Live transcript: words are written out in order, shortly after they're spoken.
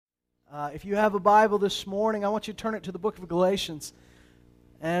If you have a Bible this morning, I want you to turn it to the book of Galatians.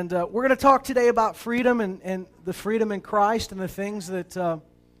 And we're going to talk today about freedom and the freedom in Christ and the things that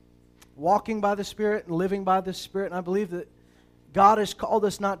walking by the Spirit and living by the Spirit. And I believe that God has called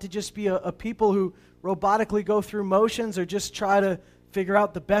us not to just be a people who robotically go through motions or just try to figure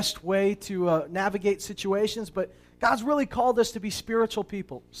out the best way to navigate situations, but God's really called us to be spiritual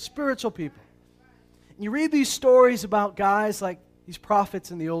people. Spiritual people. And you read these stories about guys like these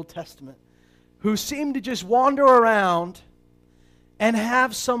prophets in the Old Testament who seem to just wander around and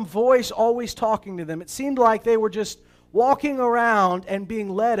have some voice always talking to them. It seemed like they were just walking around and being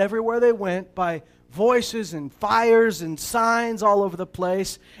led everywhere they went by voices and fires and signs all over the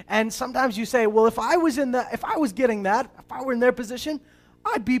place. And sometimes you say, well, if I were in their position,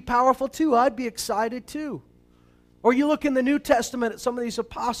 I'd be powerful too. I'd be excited too. Or you look in the New Testament at some of these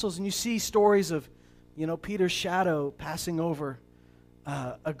apostles and you see stories of, Peter's shadow passing over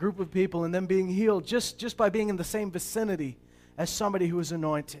a group of people and them being healed just by being in the same vicinity as somebody who is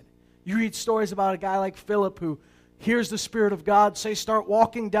anointed. You read stories about a guy like Philip who hears the Spirit of God say, start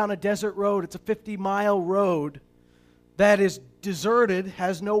walking down a desert road. It's a 50-mile road that is deserted,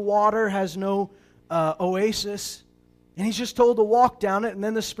 has no water, has no oasis. And he's just told to walk down it. And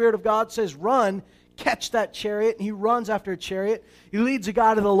then the Spirit of God says, run, catch that chariot. And he runs after a chariot. He leads a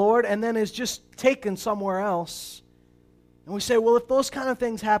guy to the Lord and then is just taken somewhere else. And we say, well, if those kind of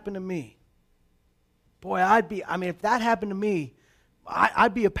things happen to me, boy, if that happened to me,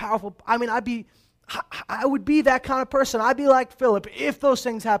 I'd be a powerful, I would be that kind of person. I'd be like Philip if those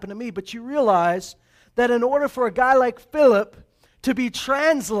things happen to me. But you realize that in order for a guy like Philip to be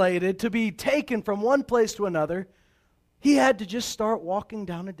translated, to be taken from one place to another, he had to just start walking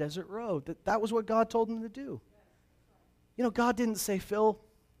down a desert road. That was what God told him to do. God didn't say, Phil,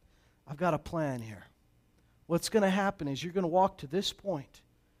 I've got a plan here. What's going to happen is you're going to walk to this point.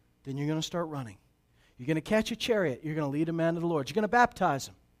 Then you're going to start running. You're going to catch a chariot. You're going to lead a man to the Lord. You're going to baptize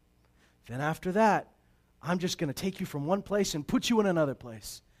him. Then after that, I'm just going to take you from one place and put you in another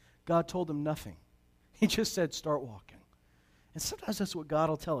place. God told him nothing. He just said, start walking. And sometimes that's what God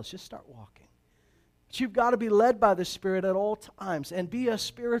will tell us. Just start walking. But you've got to be led by the Spirit at all times and be a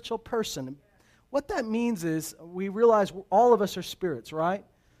spiritual person. What that means is we realize all of us are spirits, right?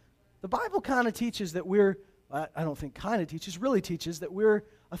 The Bible kind of teaches that really teaches that we're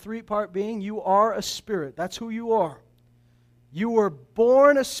a three-part being. You are a spirit. That's who you are. You were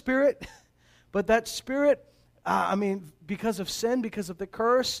born a spirit, but that spirit, because of sin, because of the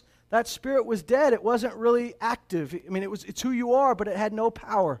curse, that spirit was dead. It wasn't really active. It's who you are, but it had no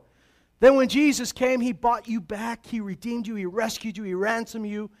power. Then when Jesus came, He bought you back. He redeemed you. He rescued you. He ransomed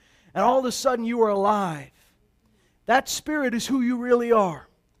you. And all of a sudden, you are alive. That spirit is who you really are.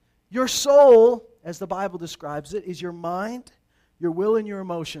 Your soul, as the Bible describes it, is your mind, your will, and your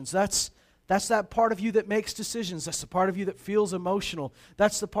emotions. That's that part of you that makes decisions. That's the part of you that feels emotional.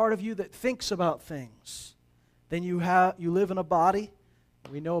 That's the part of you that thinks about things. Then you live in a body.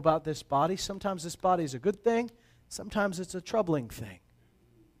 We know about this body. Sometimes this body is a good thing. Sometimes it's a troubling thing.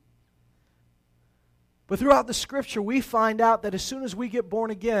 But throughout the Scripture, we find out that as soon as we get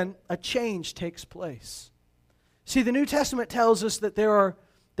born again, a change takes place. See, the New Testament tells us that there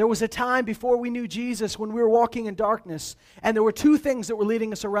was a time before we knew Jesus when we were walking in darkness, and there were two things that were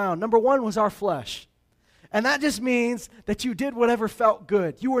leading us around. Number one was our flesh. And that just means that you did whatever felt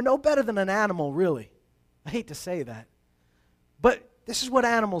good. You were no better than an animal, really. I hate to say that. But this is what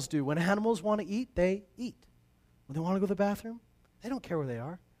animals do. When animals want to eat, they eat. When they want to go to the bathroom, they don't care where they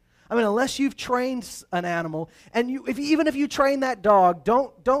are. Unless you've trained an animal, and even if you train that dog,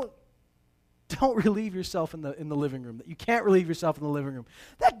 don't relieve yourself in the living room. You can't relieve yourself in the living room.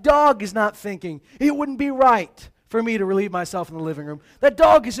 That dog is not thinking, it wouldn't be right for me to relieve myself in the living room. That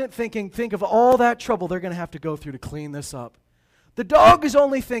dog isn't thinking, think of all that trouble they're going to have to go through to clean this up. The dog is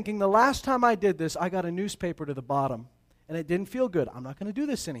only thinking, the last time I did this, I got a newspaper to the bottom, and it didn't feel good. I'm not going to do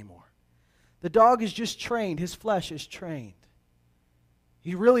this anymore. The dog is just trained. His flesh is trained.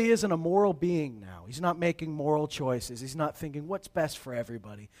 He really isn't a moral being now. He's not making moral choices. He's not thinking what's best for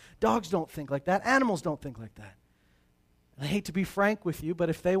everybody. Dogs don't think like that. Animals don't think like that. And I hate to be frank with you, but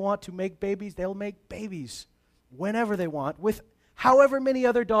if they want to make babies, they'll make babies whenever they want, with however many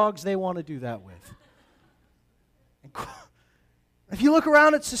other dogs they want to do that with. And if you look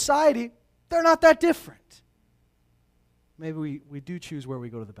around at society, they're not that different. Maybe we do choose where we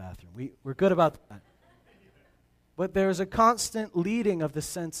go to the bathroom. We're good about that. But there's a constant leading of the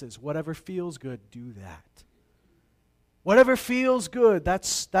senses. Whatever feels good, do that. Whatever feels good,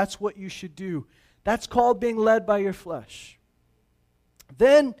 that's what you should do. That's called being led by your flesh.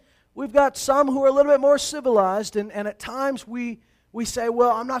 Then we've got some who are a little bit more civilized, and at times we we say,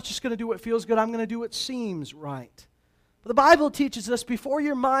 well, I'm not just going to do what feels good, I'm going to do what seems right. But the Bible teaches us before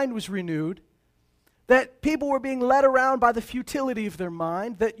your mind was renewed, that people were being led around by the futility of their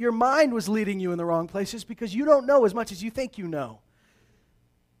mind, that your mind was leading you in the wrong places because you don't know as much as you think you know.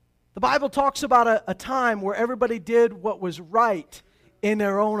 The Bible talks about a time where everybody did what was right in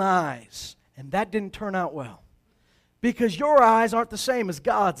their own eyes, and that didn't turn out well. Because your eyes aren't the same as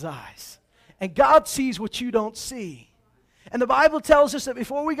God's eyes, and God sees what you don't see. And the Bible tells us that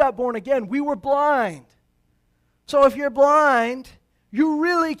before we got born again, we were blind. So if you're blind, you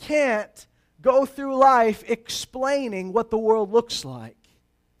really can't go through life explaining what the world looks like,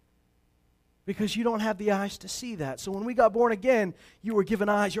 because you don't have the eyes to see that. So when we got born again, you were given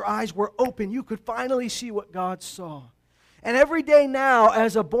eyes. Your eyes were open. You could finally see what God saw. And every day now,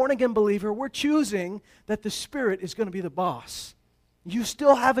 as a born-again believer, we're choosing that the Spirit is going to be the boss. You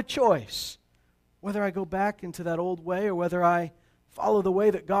still have a choice, whether I go back into that old way or whether I follow the way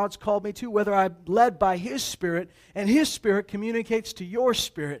that God's called me to, whether I'm led by His Spirit, and His Spirit communicates to your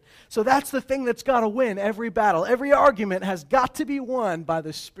spirit. So that's the thing that's got to win every battle. Every argument has got to be won by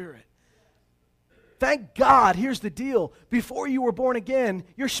the Spirit. Thank God, here's the deal. Before you were born again,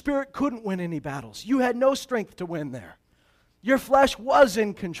 your spirit couldn't win any battles. You had no strength to win there. Your flesh was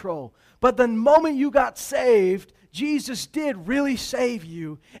in control. But the moment you got saved, Jesus did really save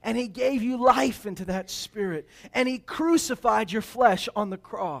you, and He gave you life into that spirit. And He crucified your flesh on the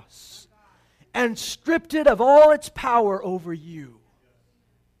cross and stripped it of all its power over you.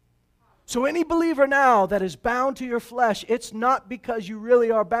 So any believer now that is bound to your flesh, it's not because you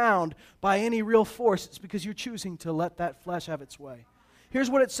really are bound by any real force. It's because you're choosing to let that flesh have its way. Here's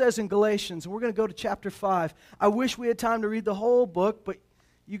what it says in Galatians, and we're going to go to chapter 5. I wish we had time to read the whole book, but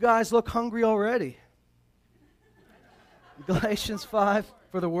you guys look hungry already. Galatians 5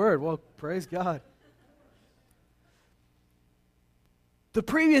 for the Word. Well, praise God. The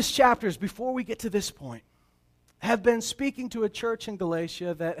previous chapters, before we get to this point, have been speaking to a church in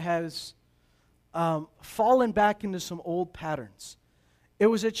Galatia that has fallen back into some old patterns. It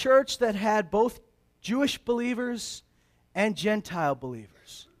was a church that had both Jewish believers and Gentile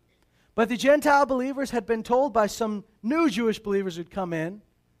believers. But the Gentile believers had been told by some new Jewish believers who'd come in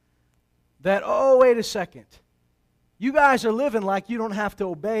that, oh, wait a second. You guys are living like you don't have to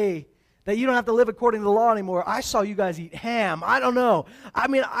obey, that you don't have to live according to the law anymore. I saw you guys eat ham. I don't know.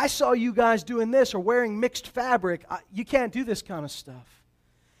 I saw you guys doing this or wearing mixed fabric. You can't do this kind of stuff.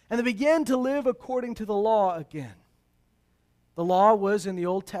 And they began to live according to the law again. The law was in the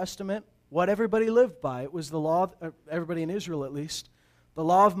Old Testament what everybody lived by. It was the law, everybody in Israel at least, the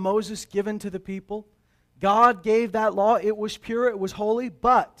law of Moses given to the people. God gave that law. It was pure, it was holy,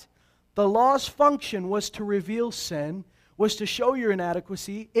 but the law's function was to reveal sin, was to show your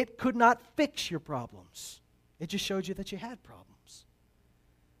inadequacy. It could not fix your problems. It just showed you that you had problems.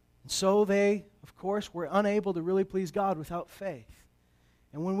 And so they, of course, were unable to really please God without faith.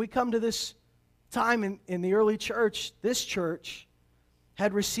 And when we come to this time in the early church, this church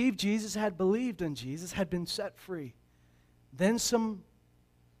had received Jesus, had believed in Jesus, had been set free. Then some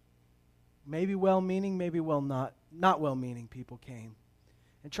maybe well-meaning, maybe not well-meaning people came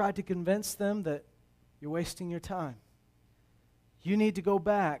and tried to convince them that you're wasting your time. You need to go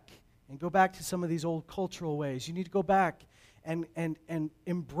back to some of these old cultural ways. You need to go back and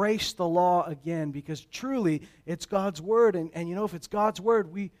embrace the law again, because truly it's God's Word. And if it's God's Word,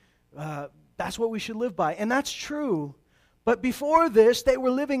 that's what we should live by. And that's true. But before this, they were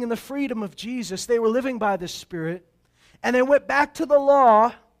living in the freedom of Jesus. They were living by the Spirit. And they went back to the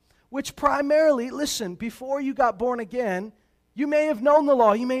law, which primarily, listen, before you got born again, you may have known the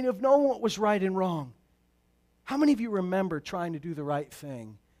law. You may have known what was right and wrong. How many of you remember trying to do the right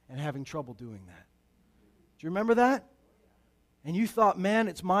thing and having trouble doing that? Do you remember that? And you thought, man,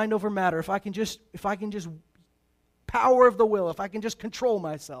 it's mind over matter. If I can just power of the will, if I can just control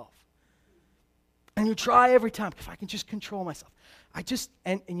myself. And you try every time, if I can just control myself.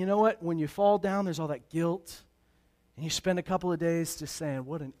 And you know what? When you fall down, there's all that guilt. And you spend a couple of days just saying,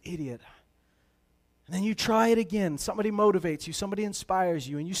 what an idiot. And then you try it again. Somebody motivates you. Somebody inspires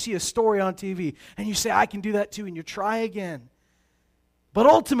you. And you see a story on TV. And you say, I can do that too. And you try again. But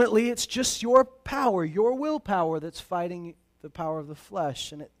ultimately, it's just your power, your willpower that's fighting the power of the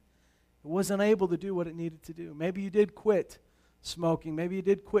flesh. And it wasn't able to do what it needed to do. Maybe you did quit smoking. Maybe you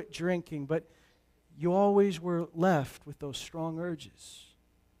did quit drinking. But you always were left with those strong urges.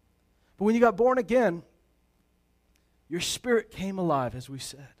 But when you got born again, your spirit came alive, as we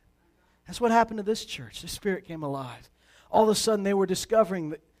said. That's what happened to this church. The Spirit came alive. All of a sudden, they were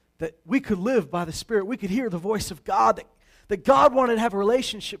discovering that we could live by the Spirit. We could hear the voice of God, that God wanted to have a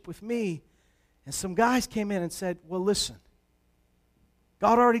relationship with me. And some guys came in and said, well, listen,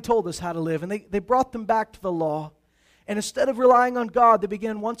 God already told us how to live. And they brought them back to the law. And instead of relying on God, they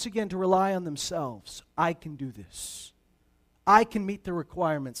began once again to rely on themselves. I can do this. I can meet the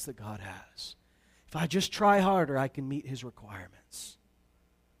requirements that God has. If I just try harder, I can meet His requirements.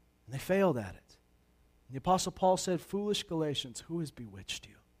 And they failed at it. And the Apostle Paul said, foolish Galatians, who has bewitched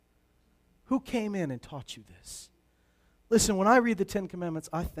you? Who came in and taught you this? Listen, when I read the Ten Commandments,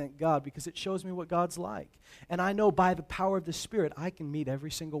 I thank God because it shows me what God's like. And I know by the power of the Spirit, I can meet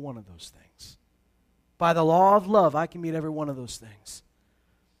every single one of those things. By the law of love, I can meet every one of those things.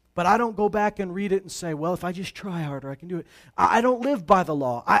 But I don't go back and read it and say, well, if I just try harder, I can do it. I don't live by the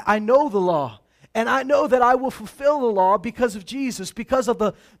law. I know the law. And I know that I will fulfill the law because of Jesus, because of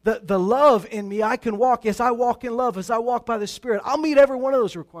the love in me. I can walk as I walk in love, as I walk by the Spirit. I'll meet every one of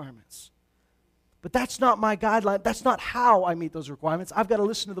those requirements. But that's not my guideline. That's not how I meet those requirements. I've got to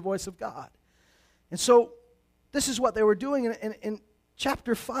listen to the voice of God. And so this is what they were doing. In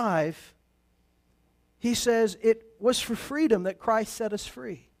chapter 5, he says, it was for freedom that Christ set us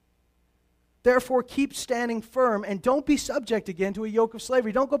free. Therefore, keep standing firm and don't be subject again to a yoke of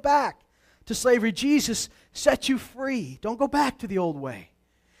slavery. Don't go back to slavery. Jesus set you free. Don't go back to the old way.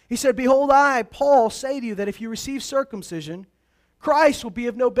 He said, behold, I, Paul, say to you that if you receive circumcision, Christ will be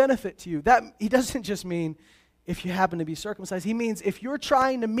of no benefit to you. That he doesn't just mean if you happen to be circumcised. He means if you're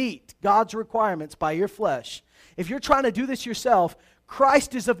trying to meet God's requirements by your flesh, if you're trying to do this yourself,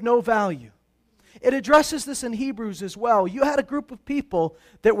 Christ is of no value. It addresses this in Hebrews as well. You had a group of people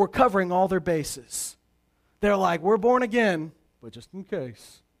that were covering all their bases. They're like, we're born again, but just in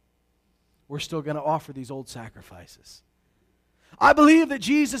case, we're still going to offer these old sacrifices. I believe that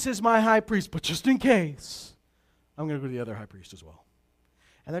Jesus is my high priest, but just in case, I'm going to go to the other high priest as well.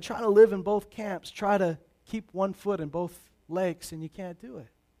 And they're trying to live in both camps, try to keep one foot in both lakes, and you can't do it.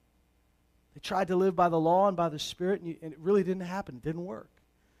 They tried to live by the law and by the Spirit, and it really didn't happen. It didn't work.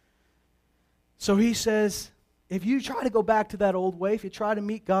 So he says, if you try to go back to that old way, if you try to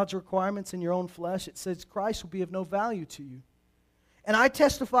meet God's requirements in your own flesh, it says Christ will be of no value to you. And I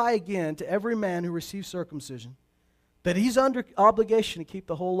testify again to every man who receives circumcision that he's under obligation to keep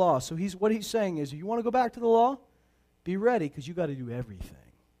the whole law. So what he's saying is, if you want to go back to the law, be ready because you've got to do everything.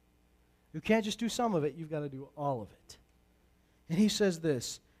 You can't just do some of it, you've got to do all of it. And he says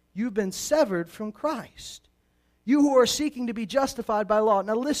this, you've been severed from Christ. You who are seeking to be justified by law.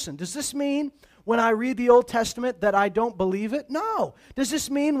 Now listen, does this mean when I read the Old Testament that I don't believe it? No. Does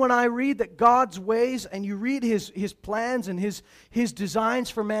this mean when I read that God's ways and you read His plans and His designs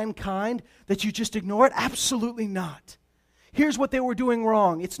for mankind that you just ignore it? Absolutely not. Here's what they were doing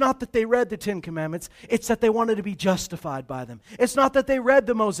wrong. It's not that they read the Ten Commandments. It's that they wanted to be justified by them. It's not that they read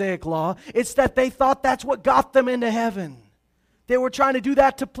the Mosaic Law. It's that they thought that's what got them into heaven. They were trying to do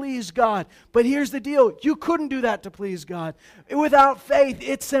that to please God. But here's the deal. You couldn't do that to please God. Without faith,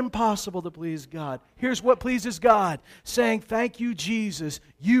 it's impossible to please God. Here's what pleases God. Saying, thank you, Jesus,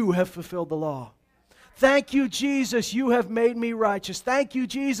 you have fulfilled the law. Thank you, Jesus, you have made me righteous. Thank you,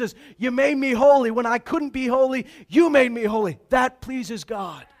 Jesus, you made me holy. When I couldn't be holy, you made me holy. That pleases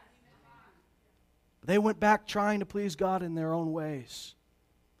God. They went back trying to please God in their own ways.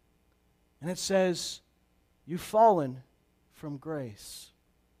 And it says, you've fallen from grace.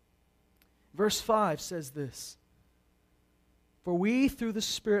 Verse 5 says this, for we through the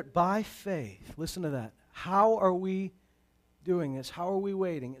Spirit by faith, listen to that. How are we doing this? How are we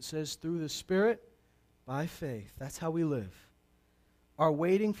waiting? It says through the Spirit by faith. That's how we live. Are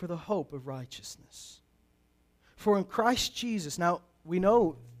waiting for the hope of righteousness. For in Christ Jesus, now we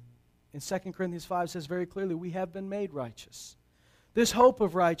know in 2 Corinthians 5 says very clearly, we have been made righteous. This hope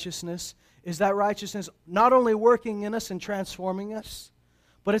of righteousness is that righteousness not only working in us and transforming us,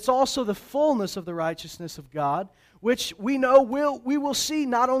 but it's also the fullness of the righteousness of God, which we know we will see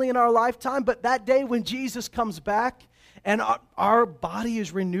not only in our lifetime, but that day when Jesus comes back and our body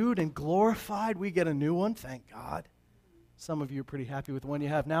is renewed and glorified, we get a new one, thank God. Some of you are pretty happy with the one you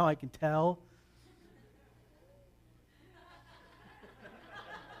have now, I can tell.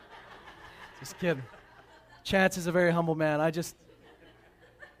 Just kidding. Chance is a very humble man.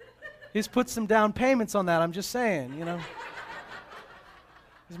 He's put some down payments on that, I'm just saying, you know.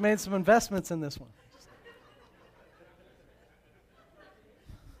 He's made some investments in this one.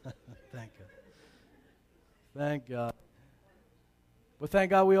 Thank God. Thank God. But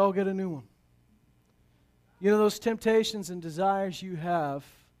thank God we all get a new one. You know, those temptations and desires you have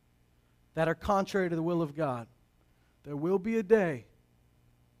that are contrary to the will of God, there will be a day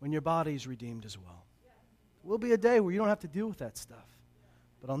when your body is redeemed as well. There will be a day where you don't have to deal with that stuff.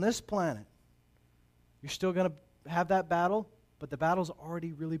 But on this planet, you're still going to have that battle, but the battle's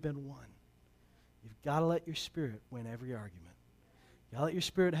already really been won. You've got to let your spirit win every argument. You let your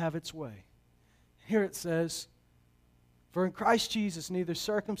spirit have its way. Here it says, for in Christ Jesus neither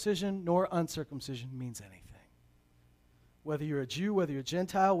circumcision nor uncircumcision means anything. Whether you're a Jew, whether you're a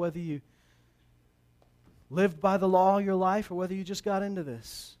Gentile, whether you lived by the law all your life, or whether you just got into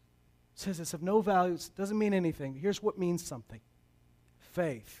this. It says it's of no value. It doesn't mean anything. Here's what means something.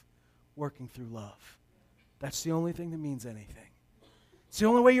 Faith working through love. That's the only thing that means anything. It's the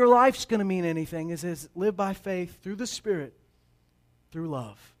only way your life's going to mean anything is live by faith through the Spirit, through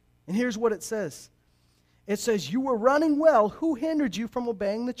love. And here's what it says. It says, you were running well. Who hindered you from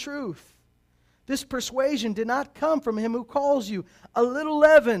obeying the truth? This persuasion did not come from him who calls you. A little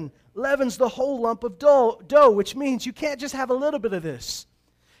leaven leavens the whole lump of dough, which means you can't just have a little bit of this.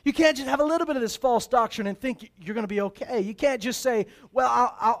 You can't just have a little bit of this false doctrine and think you're going to be okay. You can't just say,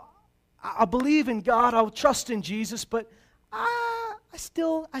 well, I'll believe in God, I'll trust in Jesus, but I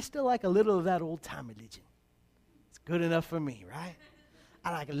still like a little of that old-time religion. It's good enough for me, right?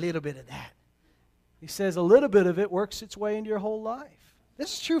 I like a little bit of that. He says a little bit of it works its way into your whole life.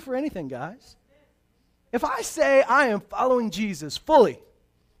 This is true for anything, guys. If I say I am following Jesus fully,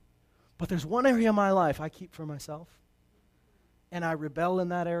 but there's one area of my life I keep for myself, and I rebel in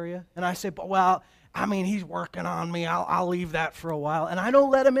that area, and I say, he's working on me, I'll leave that for a while, and I don't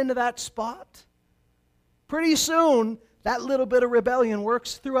let him into that spot, pretty soon, that little bit of rebellion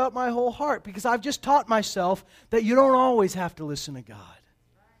works throughout my whole heart, because I've just taught myself that you don't always have to listen to God.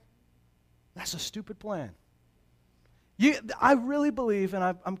 That's a stupid plan. I really believe,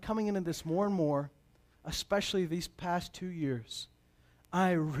 and I'm coming into this more and more, especially these past 2 years,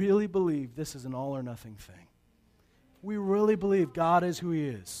 I really believe this is an all or nothing thing. We really believe God is who He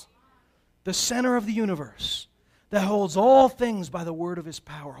is, the center of the universe, that holds all things by the word of His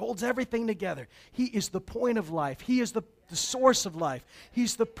power, holds everything together. He is the point of life. He is the source of life.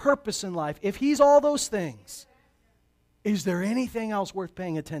 He's the purpose in life. If He's all those things, is there anything else worth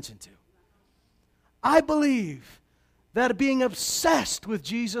paying attention to? I believe that being obsessed with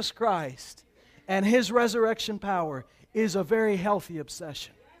Jesus Christ and His resurrection power is a very healthy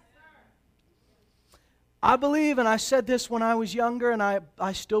obsession. I believe, and I said this when I was younger, and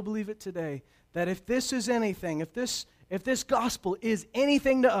I still believe it today, that if this is anything, if this gospel is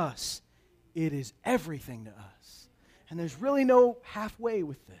anything to us, it is everything to us. And there's really no halfway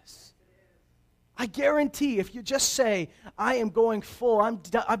with this. I guarantee if you just say, I am going full, I'm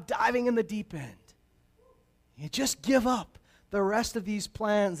diving in the deep end, you just give up the rest of these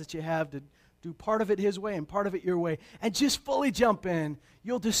plans that you have to do part of it His way and part of it your way, and just fully jump in,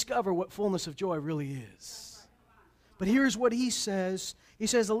 you'll discover what fullness of joy really is. But here's what He says. He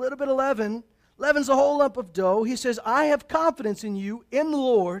says, a little bit of leaven leavens a whole lump of dough. He says, I have confidence in you, in the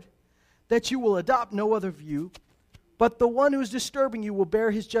Lord, that you will adopt no other view, but the one who is disturbing you will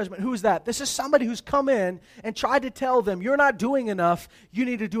bear his judgment. Who is that? This is somebody who's come in and tried to tell them, you're not doing enough, you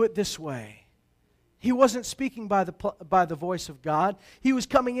need to do it this way. He wasn't speaking by the voice of God. He was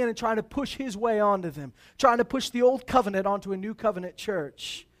coming in and trying to push his way onto them, trying to push the old covenant onto a new covenant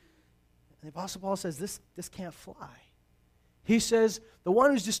church. And the Apostle Paul says, this can't fly. He says, the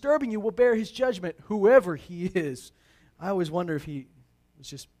one who's disturbing you will bear his judgment, whoever he is. I always wonder if he was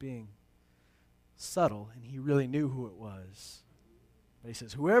just being subtle and he really knew who it was. But he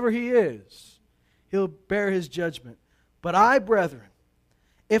says, whoever he is, he'll bear his judgment. But I, brethren,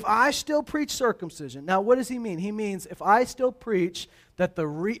 if I still preach circumcision, now what does he mean? He means if I still preach that the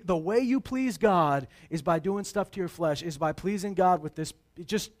way you please God is by doing stuff to your flesh, is by pleasing God with this,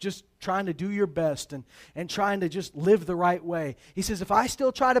 just trying to do your best and trying to just live the right way. He says, if I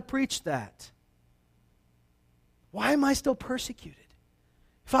still try to preach that, why am I still persecuted?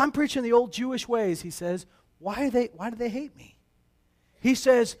 If I'm preaching the old Jewish ways, he says, why do they hate me? He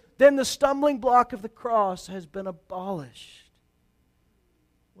says, then the stumbling block of the cross has been abolished.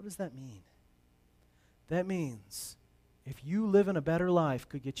 What does that mean? That means if you live in a better life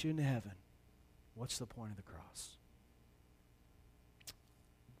could get you into heaven, what's the point of the cross?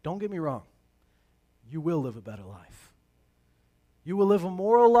 Don't get me wrong. You will live a better life. You will live a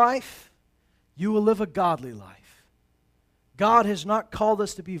moral life. You will live a godly life. God has not called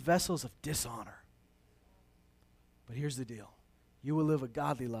us to be vessels of dishonor. But here's the deal. You will live a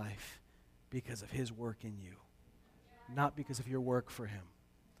godly life because of His work in you, not because of your work for Him.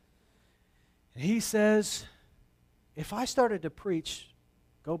 And he says, if I started to preach,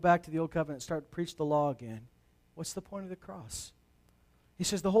 go back to the old covenant, start to preach the law again, what's the point of the cross? He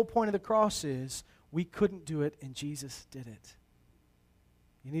says the whole point of the cross is we couldn't do it and Jesus did it.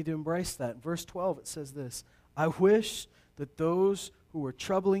 You need to embrace that. In verse 12 it says this, I wish that those who were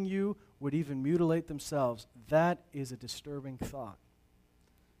troubling you would even mutilate themselves. That is a disturbing thought.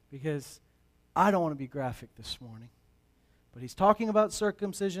 Because I don't want to be graphic this morning. But he's talking about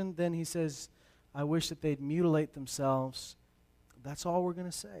circumcision. Then he says, I wish that they'd mutilate themselves. That's all we're going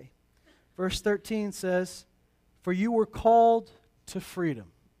to say. Verse 13 says, for you were called to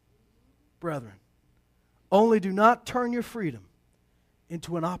freedom, brethren. Only do not turn your freedom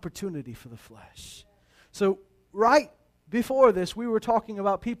into an opportunity for the flesh. So right before this, we were talking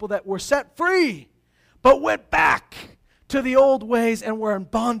about people that were set free, but went back to the old ways and were in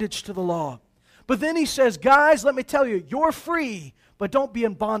bondage to the law. But then he says, guys, let me tell you, you're free, but don't be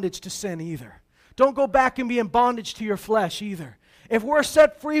in bondage to sin either. Don't go back and be in bondage to your flesh either. If we're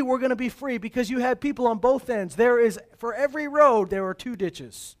set free, we're going to be free because you had people on both ends. For every road, there are two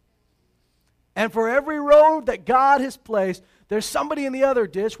ditches. And for every road that God has placed, there's somebody in the other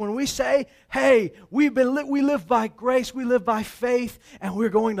ditch. When we say, hey, we live by grace, we live by faith, and we're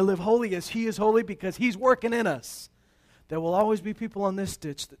going to live holy as He is holy because He's working in us, there will always be people on this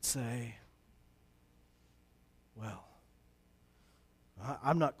ditch that say, well,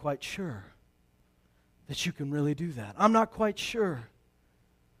 I'm not quite sure that you can really do that. I'm not quite sure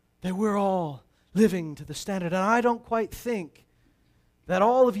that we're all living to the standard. And I don't quite think that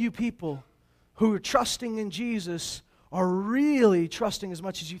all of you people who are trusting in Jesus are really trusting as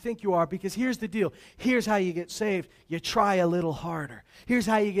much as you think you are, because here's the deal. Here's how you get saved. You try a little harder. Here's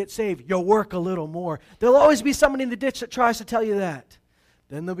how you get saved. You work a little more. There'll always be somebody in the ditch that tries to tell you that.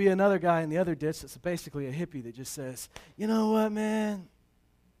 Then there'll be another guy in the other ditch that's basically a hippie that just says, you know what, man?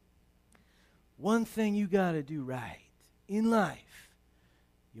 One thing you got to do right in life,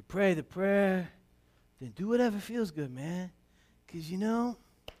 you pray the prayer, then do whatever feels good, man. Because, you know,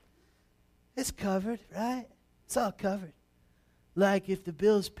 it's covered, right? It's all covered. Like, if the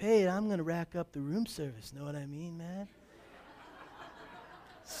bill's paid, I'm going to rack up the room service. Know what I mean, man?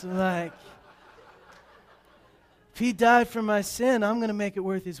 So, like, if He died for my sin, I'm going to make it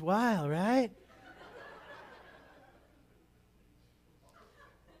worth His while, right?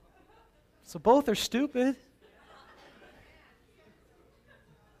 So both are stupid.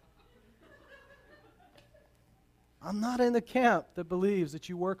 I'm not in the camp that believes that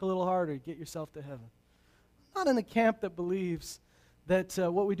you work a little harder to get yourself to heaven. I'm not in the camp that believes that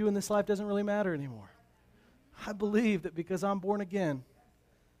what we do in this life doesn't really matter anymore. I believe that because I'm born again,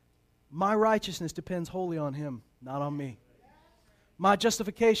 my righteousness depends wholly on Him, not on me. My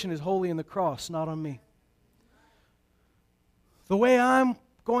justification is wholly in the cross, not on me. The way I'm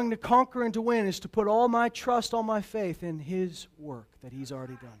going to conquer and to win is to put all my trust, all my faith in His work that He's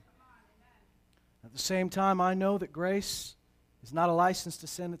already done. At the same time, I know that grace is not a license to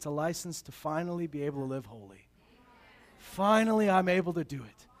sin, it's a license to finally be able to live holy. Finally, I'm able to do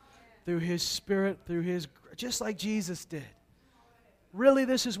it through His Spirit, through His, just like Jesus did. Really,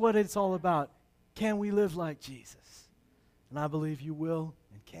 this is what it's all about. Can we live like Jesus? And I believe you will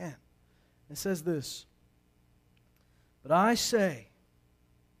and can. It says this, but I say,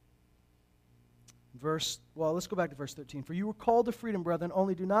 let's go back to verse 13. For you were called to freedom, brethren,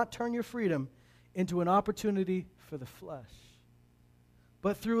 only do not turn your freedom into an opportunity for the flesh,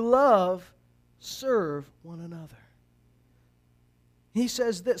 but through love serve one another. He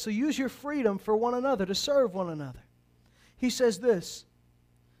says this, so use your freedom for one another, to serve one another. He says this,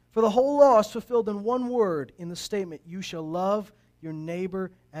 for the whole law is fulfilled in one word in the statement, you shall love your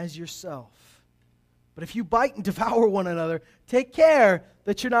neighbor as yourself. But if you bite and devour one another, take care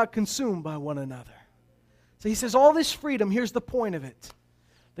that you're not consumed by one another. So he says all this freedom, here's the point of it.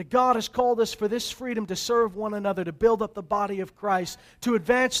 That God has called us for this freedom to serve one another, to build up the body of Christ, to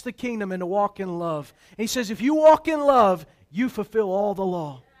advance the kingdom and to walk in love. And he says if you walk in love, you fulfill all the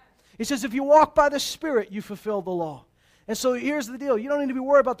law. He says if you walk by the Spirit, you fulfill the law. And so here's the deal. You don't need to be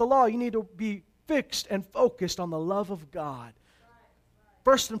worried about the law. You need to be fixed and focused on the love of God.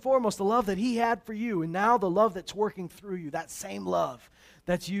 First and foremost, the love that He had for you, and now the love that's working through you, that same love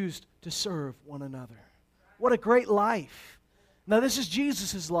that's used to serve one another. What a great life. Now, this is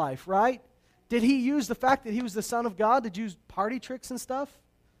Jesus' life, right? Did He use the fact that He was the Son of God to use party tricks and stuff?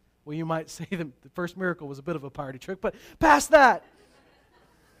 Well, you might say the first miracle was a bit of a party trick, but past that.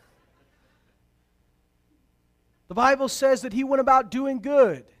 The Bible says that He went about doing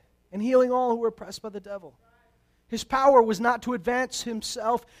good and healing all who were oppressed by the devil. His power was not to advance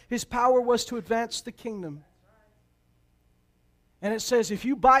Himself. His power was to advance the kingdom. And it says, if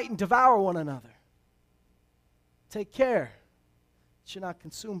you bite and devour one another, take care that you're not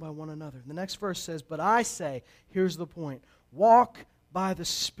consumed by one another. The next verse says, but I say, here's the point, walk by the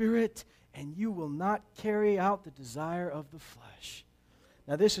Spirit, and you will not carry out the desire of the flesh.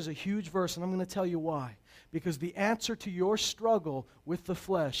 Now, this is a huge verse, and I'm going to tell you why. Because the answer to your struggle with the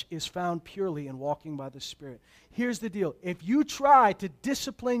flesh is found purely in walking by the Spirit. Here's the deal. If you try to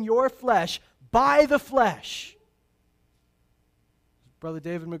discipline your flesh by the flesh, Brother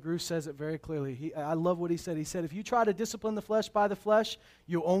David McGrew says it very clearly. I love what he said. He said, if you try to discipline the flesh by the flesh,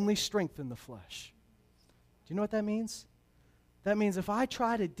 you only strengthen the flesh. Do you know what that means? That means if I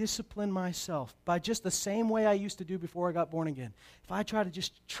try to discipline myself by just the same way I used to do before I got born again, if I try to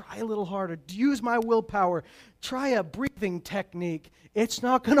just try a little harder, use my willpower, try a breathing technique, it's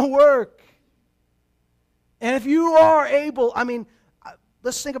not going to work. And if you are able,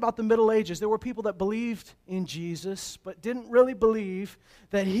 let's think about the Middle Ages. There were people that believed in Jesus, but didn't really believe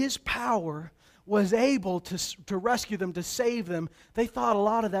that His power was able to rescue them, to save them. They thought a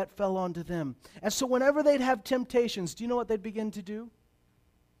lot of that fell onto them. And so whenever they'd have temptations, do you know what they'd begin to do?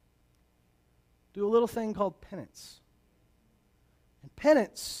 Do a little thing called penance. And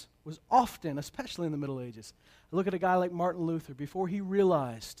penance was often, especially in the Middle Ages, I look at a guy like Martin Luther, before he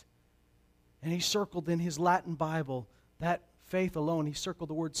realized, and he circled in his Latin Bible that faith alone, he circled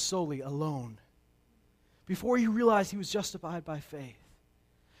the word solely, alone. Before he realized he was justified by faith,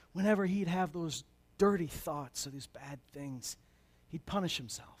 whenever he'd have those dirty thoughts of these bad things, he'd punish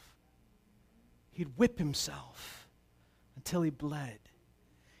himself. He'd whip himself until he bled.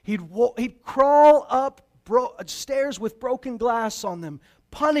 He'd crawl up stairs with broken glass on them,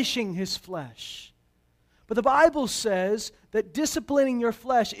 punishing his flesh. But the Bible says that disciplining your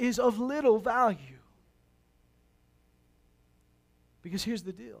flesh is of little value. Because here's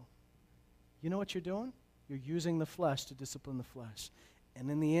the deal. You know what you're doing? You're using the flesh to discipline the flesh. And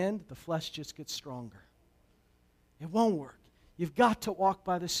in the end, the flesh just gets stronger. It won't work. You've got to walk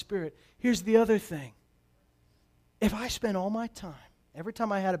by the Spirit. Here's the other thing. If I spend all my time, every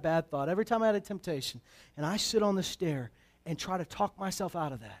time I had a bad thought, every time I had a temptation, and I sit on the stair and try to talk myself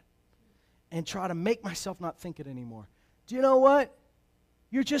out of that, and try to make myself not think it anymore, do you know what?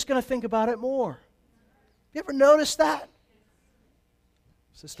 You're just going to think about it more. You ever notice that?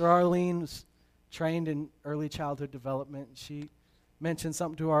 Sister Arlene was trained in early childhood development. She mentioned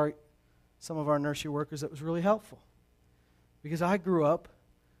something to some of our nursery workers that was really helpful. Because I grew up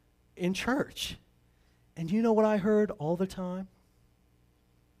in church. And you know what I heard all the time?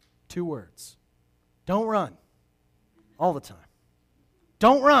 2 words. Don't run. All the time.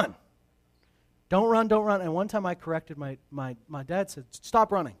 Don't run. Don't run, don't run. And one time I corrected my dad said,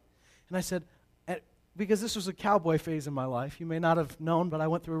 stop running. And I said, because this was a cowboy phase in my life. You may not have known, but I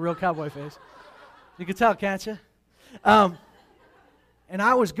went through a real cowboy phase. You can tell, can't you? And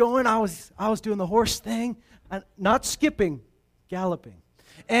I was doing the horse thing, not skipping, galloping.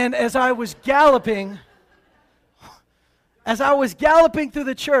 And as I was galloping through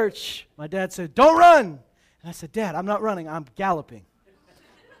the church, my dad said, don't run. And I said, Dad, I'm not running, I'm galloping.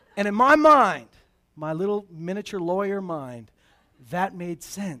 And in my mind, my little miniature lawyer mind, that made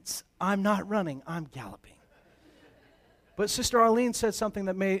sense. I'm not running, I'm galloping. But Sister Arlene said something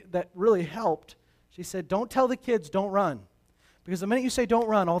that really helped. She said, don't tell the kids, don't run. Because the minute you say don't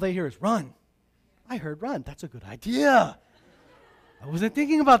run, all they hear is run. I heard run. That's a good idea. I wasn't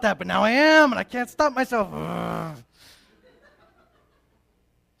thinking about that, but now I am, and I can't stop myself.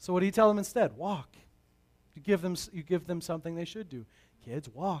 So what do you tell them instead? Walk. You give them something they should do. Kids,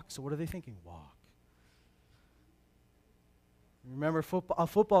 walk. So what are they thinking? Walk. Remember a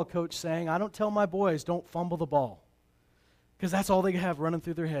football coach saying, I don't tell my boys, don't fumble the ball. Because that's all they have running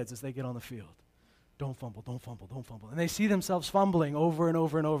through their heads as they get on the field. Don't fumble, don't fumble, don't fumble. And they see themselves fumbling over and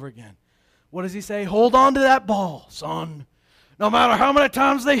over and over again. What does he say? Hold on to that ball, son. No matter how many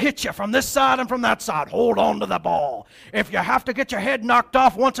times they hit you from this side and from that side, hold on to the ball. If you have to get your head knocked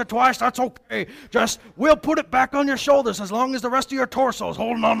off once or twice, that's okay. We'll put it back on your shoulders as long as the rest of your torso is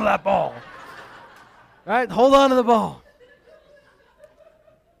holding on to that ball. Right? Hold on to the ball.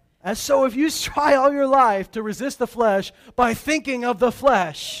 And so if you try all your life to resist the flesh by thinking of the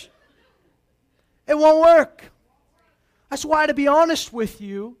flesh, it won't work. That's why, to be honest with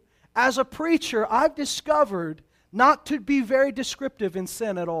you, as a preacher, I've discovered not to be very descriptive in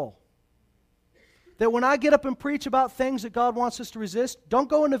sin at all. That when I get up and preach about things that God wants us to resist, don't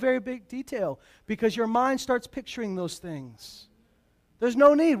go into very big detail because your mind starts picturing those things. There's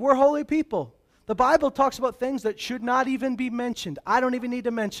no need. We're holy people. The Bible talks about things that should not even be mentioned. I don't even need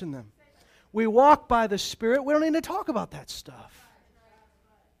to mention them. We walk by the Spirit. We don't need to talk about that stuff.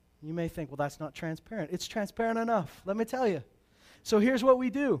 You may think, well, that's not transparent. It's transparent enough. Let me tell you. So here's what we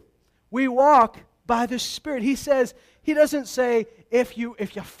do. We walk by the Spirit. He doesn't say, if you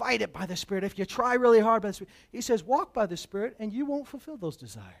fight it by the Spirit, if you try really hard by the Spirit. He says, walk by the Spirit and you won't fulfill those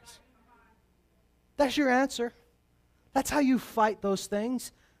desires. That's your answer. That's how you fight those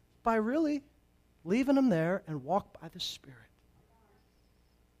things, by really leaving them there and walk by the Spirit.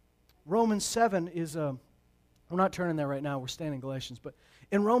 Romans 7 is we're not turning there right now, we're staying in Galatians, but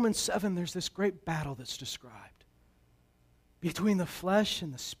in Romans 7 there's this great battle that's described. between the flesh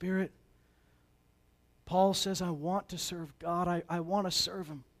and the Spirit. Paul says, I want to serve God. I want to serve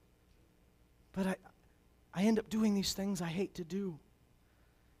Him. But I end up doing these things I hate to do.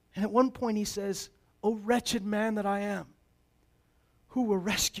 And at one point he says, O wretched man that I am, who will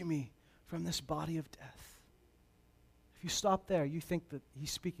rescue me from this body of death? If you stop there, you think that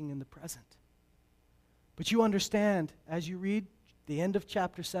he's speaking in the present. But you understand, as you read the end of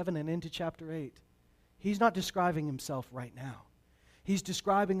chapter 7 and into chapter 8, he's not describing himself right now. He's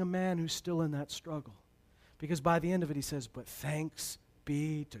describing a man who's still in that struggle. Because by the end of it he says, but thanks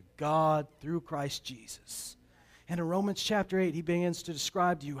be to God through Christ Jesus. And in Romans chapter 8, he begins to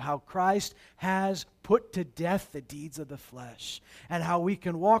describe to you how Christ has put to death the deeds of the flesh, and how we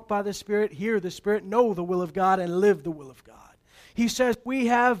can walk by the Spirit, hear the Spirit, know the will of God, and live the will of God. He says we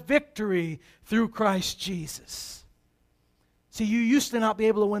have victory through Christ Jesus. See, you used to not be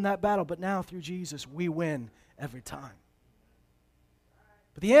able to win that battle, but now through Jesus, we win every time.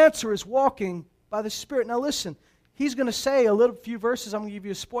 But the answer is walking by the Spirit. Now listen, he's going to say few verses, I'm going to give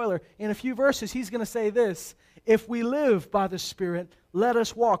you a spoiler. In a few verses, he's going to say this: if we live by the Spirit, let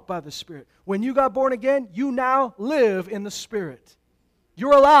us walk by the Spirit. When you got born again, you now live in the Spirit.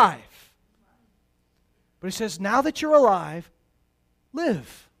 You're alive. But he says, now that you're alive,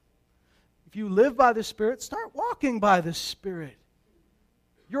 live. If you live by the Spirit, start walking by the Spirit.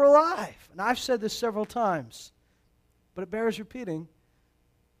 You're alive. And I've said this several times, but it bears repeating,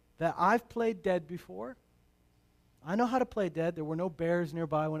 that I've played dead before. I know how to play dead. There were no bears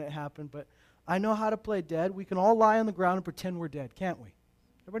nearby when it happened, but I know how to play dead. We can all lie on the ground and pretend we're dead, can't we?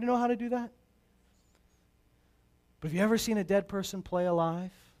 Everybody know how to do that? But have you ever seen a dead person play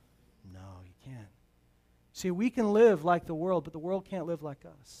alive? No, you can't. See, we can live like the world, but the world can't live like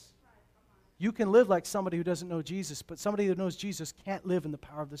us. You can live like somebody who doesn't know Jesus, but somebody who knows Jesus can't live in the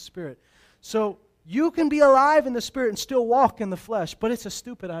power of the Spirit. So you can be alive in the Spirit and still walk in the flesh, but it's a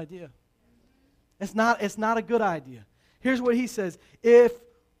stupid idea. It's not a good idea. Here's what he says.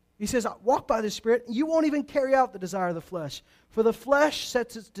 He says, walk by the Spirit, you won't even carry out the desire of the flesh. For the flesh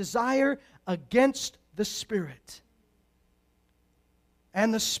sets its desire against the Spirit,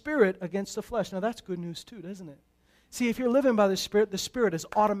 and the Spirit against the flesh. Now that's good news too, doesn't it? See, if you're living by the Spirit is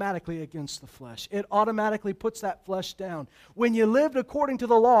automatically against the flesh. It automatically puts that flesh down. When you lived according to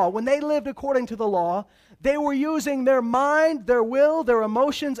the law, when they lived according to the law, they were using their mind, their will, their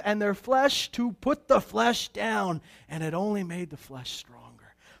emotions, and their flesh to put the flesh down, and it only made the flesh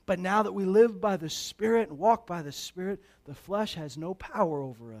stronger. But now that we live by the Spirit and walk by the Spirit, the flesh has no power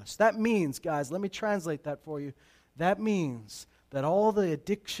over us. That means, guys, let me translate that for you. That means that all the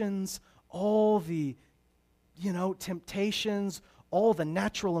addictions, all the temptations, all the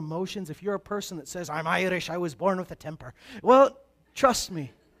natural emotions. If you're a person that says, I'm Irish, I was born with a temper. Well, trust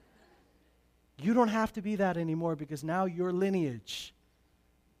me, you don't have to be that anymore, because now your lineage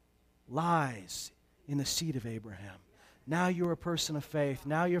lies in the seed of Abraham. Now you're a person of faith.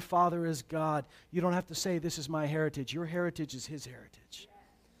 Now your father is God. You don't have to say, this is my heritage. Your heritage is his heritage.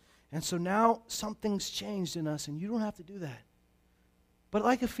 And so now something's changed in us, and you don't have to do that. But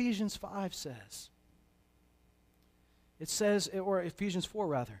like Ephesians 5 says, it says, or Ephesians 4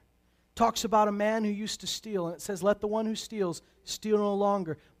 rather, talks about a man who used to steal, and it says, let the one who steals steal no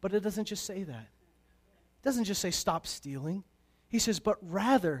longer. But it doesn't just say that. It doesn't just say stop stealing. He says, but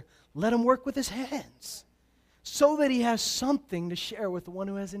rather let him work with his hands, so that he has something to share with the one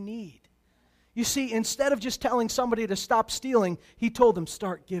who has a need. You see, instead of just telling somebody to stop stealing, he told them,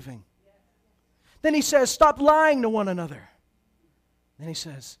 start giving. Then he says, stop lying to one another. Then he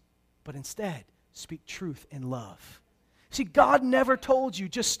says, but instead, speak truth in love. See, God never told you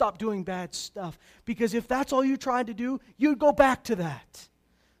just stop doing bad stuff, because if that's all you tried to do, you'd go back to that.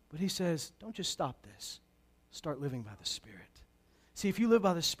 But he says, don't just stop this. Start living by the Spirit. See, if you live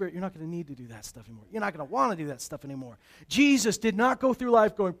by the Spirit, you're not going to need to do that stuff anymore. You're not going to want to do that stuff anymore. Jesus did not go through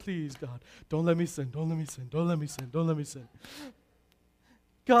life going, please, God, don't let me sin, don't let me sin, don't let me sin, don't let me sin.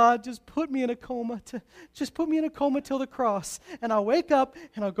 God, just put me in a coma. Just put me in a coma till the cross. And I'll wake up,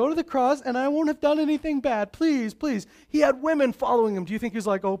 and I'll go to the cross, and I won't have done anything bad. Please, please. He had women following him. Do you think he was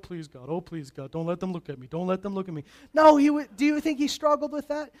like, oh, please, God, don't let them look at me. Don't let them look at me. No, do you think he struggled with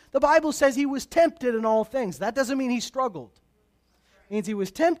that? The Bible says he was tempted in all things. That doesn't mean he struggled. It means he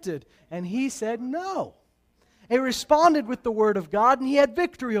was tempted, and he said no. He responded with the Word of God, and he had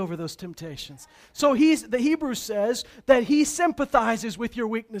victory over those temptations. So the Hebrew says that he sympathizes with your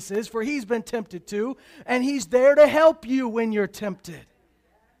weaknesses, for he's been tempted too, and he's there to help you when you're tempted.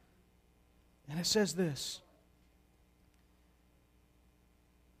 And it says this.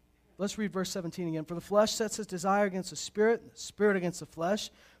 Let's read verse 17 again. For the flesh sets its desire against the Spirit, and the Spirit against the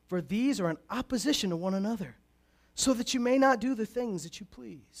flesh, for these are in opposition to one another, so that you may not do the things that you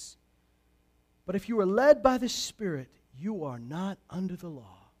please. But if you are led by the Spirit, you are not under the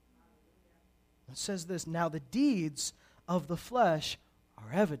law. It says this, now the deeds of the flesh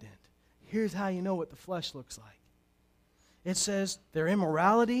are evident. Here's how you know what the flesh looks like. It says their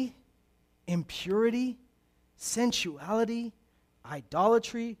immorality, impurity, sensuality,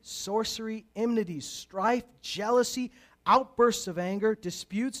 idolatry, sorcery, enmity, strife, jealousy, outbursts of anger,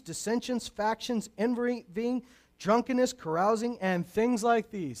 disputes, dissensions, factions, envying, drunkenness, carousing, and things like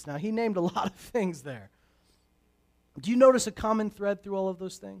these. Now, he named a lot of things there. Do you notice a common thread through all of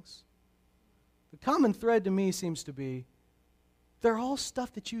those things? The common thread to me seems to be they're all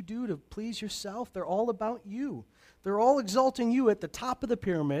stuff that you do to please yourself. They're all about you. They're all exalting you at the top of the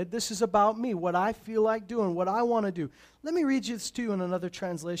pyramid. This is about me, what I feel like doing, what I want to do. Let me read this to you in another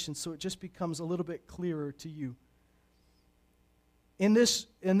translation so it just becomes a little bit clearer to you. In this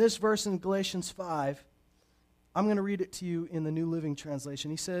verse in Galatians 5, I'm going to read it to you in the New Living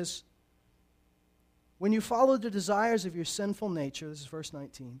Translation. He says, when you follow the desires of your sinful nature, this is verse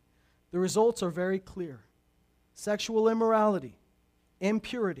 19, the results are very clear. Sexual immorality,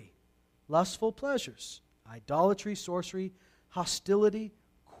 impurity, lustful pleasures, idolatry, sorcery, hostility,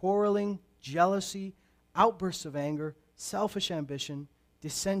 quarreling, jealousy, outbursts of anger, selfish ambition,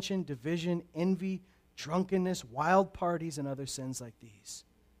 dissension, division, envy, drunkenness, wild parties, and other sins like these.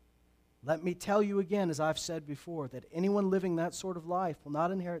 Let me tell you again, as I've said before, that anyone living that sort of life will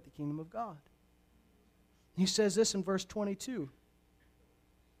not inherit the kingdom of God. He says this in verse 22.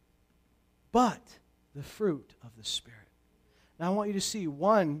 But the fruit of the Spirit. Now I want you to see,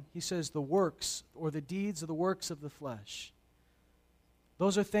 one, he says the works or the deeds of the works of the flesh.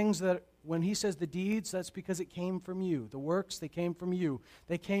 Those are things that when he says the deeds, that's because it came from you. The works, they came from you.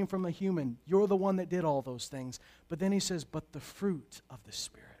 They came from a human. You're the one that did all those things. But then he says, but the fruit of the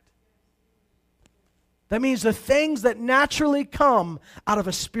Spirit. That means the things that naturally come out of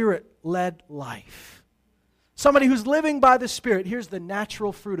a Spirit-led life. Somebody who's living by the Spirit, here's the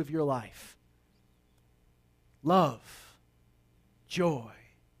natural fruit of your life. Love, joy,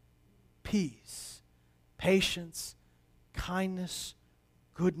 peace, patience, kindness,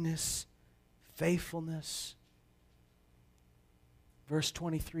 goodness, faithfulness. Verse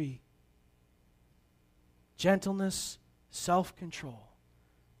 23, gentleness, self-control.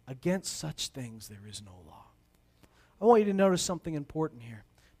 Against such things there is no law. I want you to notice something important here.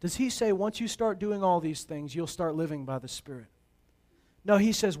 Does he say once you start doing all these things, you'll start living by the Spirit? No,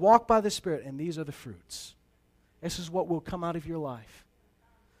 he says walk by the Spirit, and these are the fruits. This is what will come out of your life.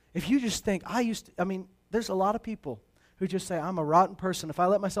 If you just think, there's a lot of people who just say, I'm a rotten person. If I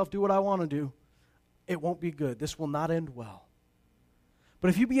let myself do what I want to do, it won't be good. This will not end well. But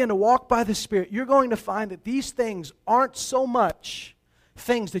if you begin to walk by the Spirit, you're going to find that these things aren't so much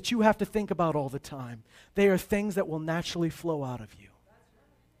things that you have to think about all the time. They are things that will naturally flow out of you.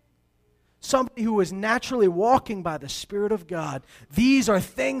 Somebody who is naturally walking by the Spirit of God, these are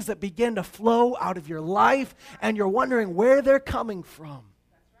things that begin to flow out of your life, and you're wondering where they're coming from.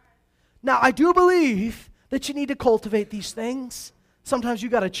 Now, I do believe that you need to cultivate these things. Sometimes you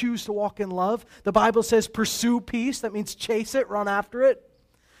got to choose to walk in love. The Bible says pursue peace. That means chase it, run after it.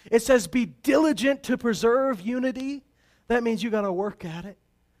 It says be diligent to preserve unity. That means you got to work at it.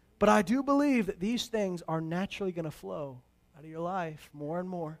 But I do believe that these things are naturally going to flow out of your life more and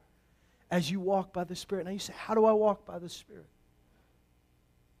more as you walk by the Spirit. Now you say, how do I walk by the Spirit?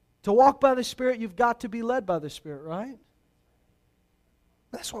 To walk by the Spirit, you've got to be led by the Spirit, right?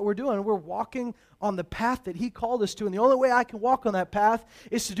 That's what we're doing. We're walking on the path that He called us to. And the only way I can walk on that path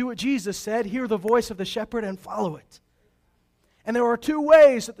is to do what Jesus said, hear the voice of the shepherd and follow it. And there are two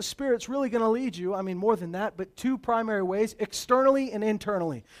ways that the Spirit's really going to lead you. I mean, more than that, but two primary ways, externally and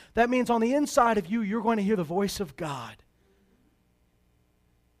internally. That means on the inside of you, you're going to hear the voice of God.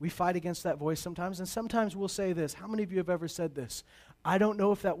 We fight against that voice sometimes, and sometimes we'll say this. How many of you have ever said this? I don't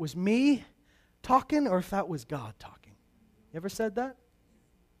know if that was me talking or if that was God talking. You ever said that?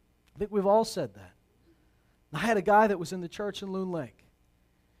 I think we've all said that. I had a guy that was in the church in Loon Lake.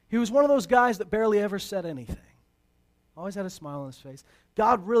 He was one of those guys that barely ever said anything. Always had a smile on his face.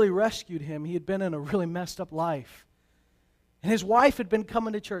 God really rescued him. He had been in a really messed up life. And his wife had been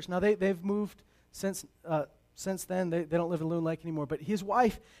coming to church. Now, they've moved since then. They don't live in Loon Lake anymore. But his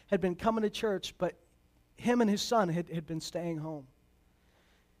wife had been coming to church, but him and his son had been staying home.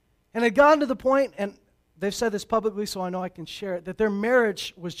 And it had gotten to the point, and they've said this publicly so I know I can share it, that their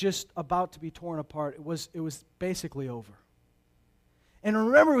marriage was just about to be torn apart. It was basically over. And I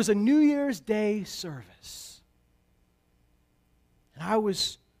remember it was a New Year's Day service. And I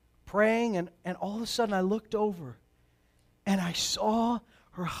was praying, and all of a sudden I looked over, and I saw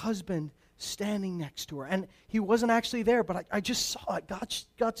her husband standing next to her. And he wasn't actually there, but I just saw it.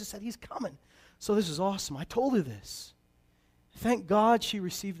 God just said, he's coming. So this is awesome. I told her this. Thank God she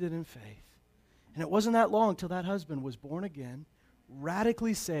received it in faith. And it wasn't that long until that husband was born again,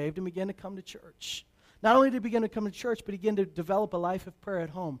 radically saved, and began to come to church. Not only did he begin to come to church, but he began to develop a life of prayer at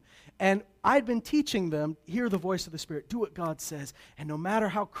home. And I'd been teaching them, hear the voice of the Spirit, do what God says, and no matter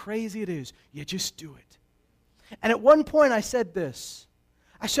how crazy it is, you just do it. And at one point I said this.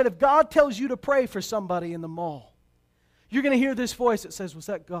 I said, if God tells you to pray for somebody in the mall, you're going to hear this voice that says, was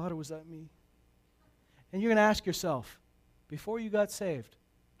that God or was that me? And you're going to ask yourself, before you got saved,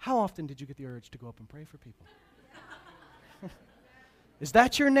 how often did you get the urge to go up and pray for people? Is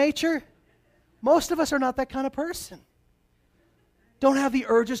that your nature? Most of us are not that kind of person. Don't have the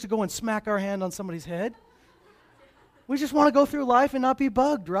urges to go and smack our hand on somebody's head. We just want to go through life and not be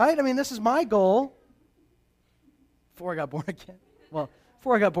bugged, right? I mean, this is my goal. Before I got born again. Well,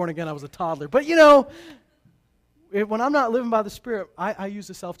 before I got born again, I was a toddler. But, when I'm not living by the Spirit, I use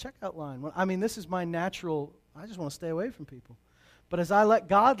the self-checkout line. This is my natural, I just want to stay away from people. But as I let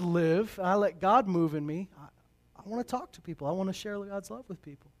God live, I let God move in me, I want to talk to people. I want to share God's love with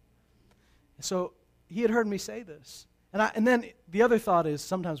people. So he had heard me say this. And then the other thought is,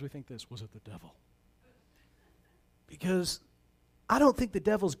 sometimes we think this, was it the devil? Because I don't think the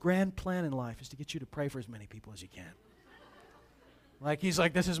devil's grand plan in life is to get you to pray for as many people as you can. Like, he's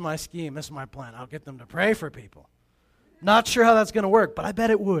like, this is my scheme, this is my plan. I'll get them to pray for people. Not sure how that's going to work, but I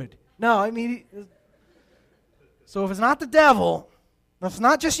bet it would. No, so if it's not the devil, if it's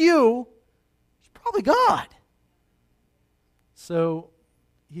not just you, it's probably God. So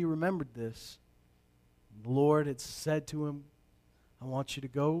he remembered this. The Lord had said to him, I want you to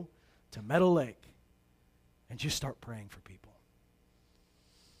go to Meadow Lake and just start praying for people.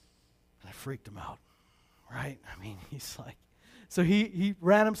 And I freaked him out, right? He's like, so he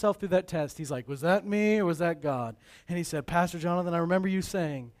ran himself through that test. He's like, was that me or was that God? And he said, Pastor Jonathan, I remember you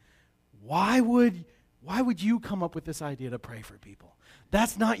saying, why would you come up with this idea to pray for people?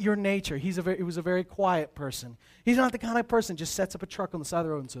 That's not your nature. He was a very quiet person. He's not the kind of person just sets up a truck on the side of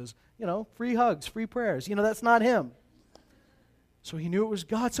the road and says, free hugs, free prayers. That's not him. So he knew it was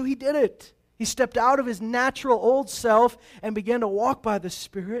God, so he did it. He stepped out of his natural old self and began to walk by the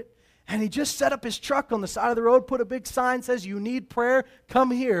Spirit. And he just set up his truck on the side of the road, put a big sign, says, you need prayer, come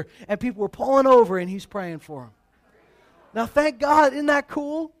here. And people were pulling over, and he's praying for them. Now, thank God, isn't that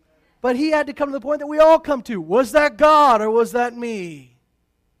cool? But he had to come to the point that we all come to. Was that God or was that me?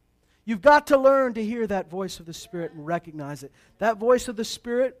 You've got to learn to hear that voice of the Spirit and recognize it. That voice of the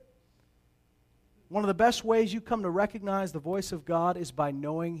Spirit, one of the best ways you come to recognize the voice of God is by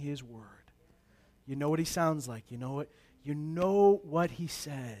knowing His Word. You know what He sounds like. You know what He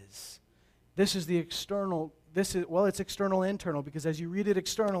says. This is the external, it's external internal, because as you read it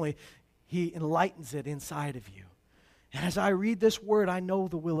externally, He enlightens it inside of you. And as I read this Word, I know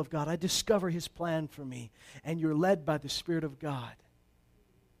the will of God. I discover His plan for me. And you're led by the Spirit of God.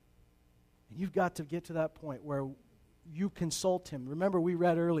 And you've got to get to that point where you consult Him. Remember, we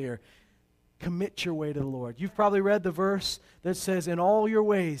read earlier, commit your way to the Lord. You've probably read the verse that says, in all your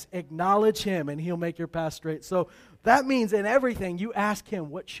ways, acknowledge Him, and He'll make your path straight. So that means in everything, you ask Him,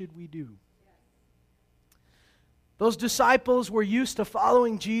 what should we do? Those disciples were used to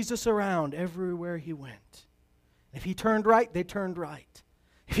following Jesus around everywhere He went. If He turned right, they turned right.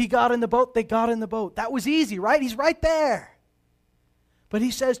 If He got in the boat, they got in the boat. That was easy, right? He's right there. But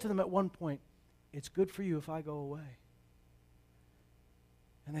He says to them at one point, it's good for you if I go away.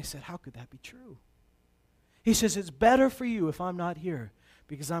 And they said, how could that be true? He says, it's better for you if I'm not here,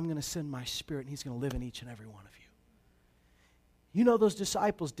 because I'm going to send my Spirit and He's going to live in each and every one of you. You know, those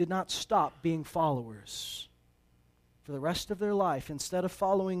disciples did not stop being followers. For the rest of their life, instead of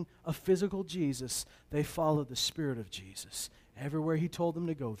following a physical Jesus, they followed the Spirit of Jesus. Everywhere He told them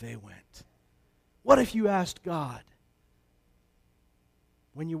to go, they went. What if you asked God,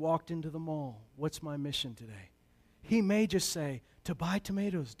 when you walked into the mall, what's my mission today? He may just say, to buy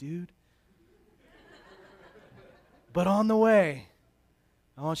tomatoes, dude. But on the way,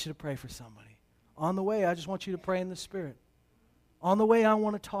 I want you to pray for somebody. On the way, I just want you to pray in the Spirit. On the way, I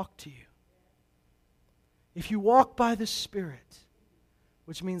want to talk to you. If you walk by the Spirit,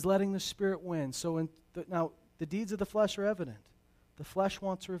 which means letting the Spirit win. So now, the deeds of the flesh are evident. The flesh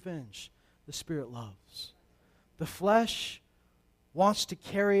wants revenge. The Spirit loves. The flesh wants to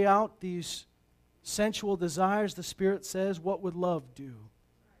carry out these sensual desires. The Spirit says, what would love do?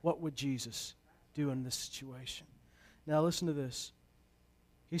 What would Jesus do in this situation? Now listen to this.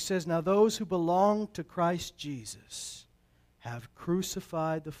 He says, now those who belong to Christ Jesus have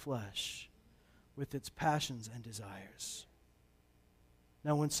crucified the flesh with its passions and desires.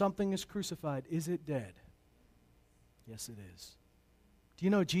 Now, when something is crucified, is it dead? Yes, it is. Do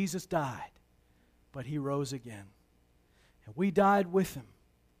you know Jesus died, but he rose again? And we died with him.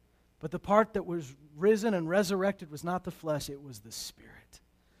 But the part that was risen and resurrected was not the flesh, it was the Spirit.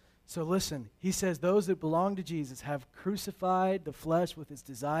 So listen, he says those that belong to Jesus have crucified the flesh with its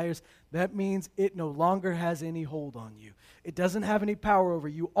desires. That means it no longer has any hold on you. It doesn't have any power over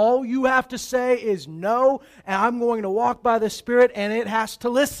you. All you have to say is no, and I'm going to walk by the Spirit, and it has to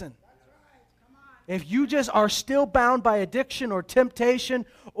listen. If you just are still bound by addiction or temptation,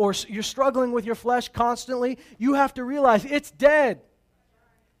 or you're struggling with your flesh constantly, you have to realize it's dead.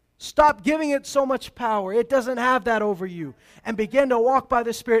 Stop giving it so much power. It doesn't have that over you. And begin to walk by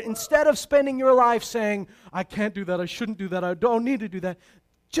the Spirit. Instead of spending your life saying, I can't do that, I shouldn't do that, I don't need to do that.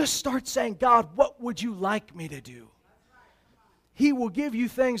 Just start saying, God, what would you like me to do? He will give you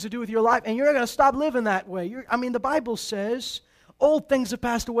things to do with your life, and you're not going to stop living that way. The Bible says, old things have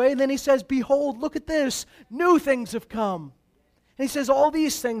passed away, and then he says, behold, look at this, new things have come. And he says, all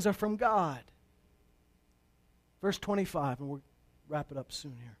these things are from God. Verse 25, and we'll wrap it up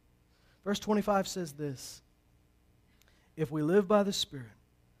soon here. Verse 25 says this, if we live by the Spirit,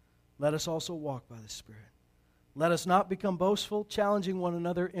 let us also walk by the Spirit. Let us not become boastful, challenging one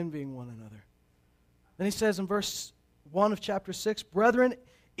another, envying one another. Then he says in verse 1 of chapter 6, brethren,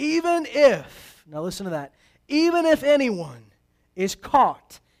 even if, now listen to that, even if anyone is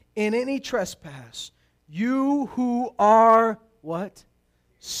caught in any trespass, you who are, what?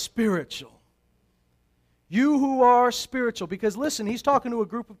 Spiritual. You who are spiritual. Because listen, he's talking to a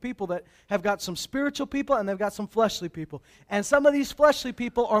group of people that have got some spiritual people and they've got some fleshly people. And some of these fleshly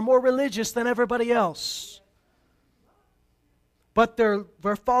people are more religious than everybody else. But they're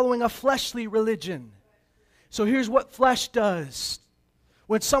following a fleshly religion. So here's what flesh does.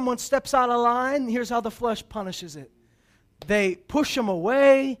 When someone steps out of line, here's how the flesh punishes it. They push them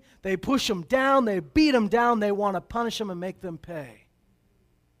away, they push them down, they beat them down, they want to punish them and make them pay.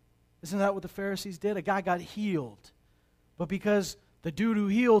 Isn't that what the Pharisees did? A guy got healed. But because the dude who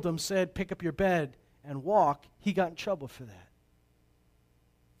healed him said, pick up your bed and walk, he got in trouble for that.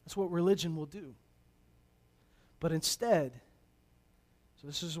 That's what religion will do. But instead, so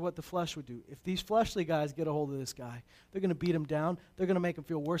this is what the flesh would do. If these fleshly guys get a hold of this guy, they're going to beat him down. They're going to make him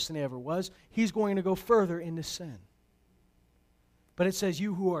feel worse than he ever was. He's going to go further into sin. But it says,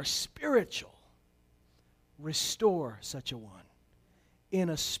 you who are spiritual, restore such a one in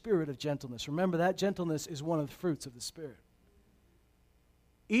a spirit of gentleness. Remember, that gentleness is one of the fruits of the Spirit.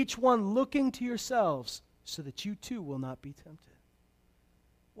 Each one looking to yourselves so that you too will not be tempted.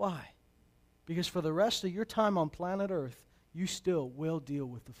 Why? Because for the rest of your time on planet Earth, you still will deal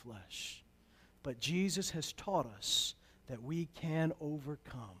with the flesh. But Jesus has taught us that we can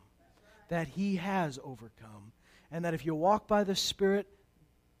overcome, that he has overcome, and that if you walk by the Spirit,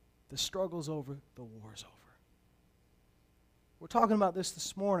 the struggle's over, the war's over. We're talking about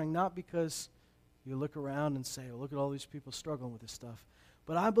this morning not because you look around and say, oh, look at all these people struggling with this stuff.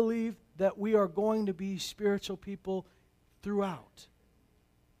 But I believe that we are going to be spiritual people throughout.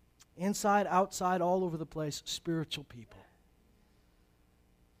 Inside, outside, all over the place, spiritual people.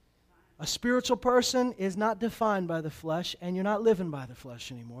 A spiritual person is not defined by the flesh, and you're not living by the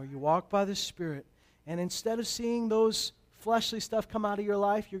flesh anymore. You walk by the Spirit, and instead of seeing those fleshly stuff come out of your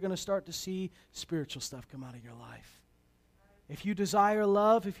life, you're going to start to see spiritual stuff come out of your life. If you desire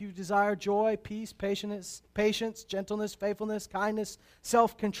love, if you desire joy, peace, patience, gentleness, faithfulness, kindness,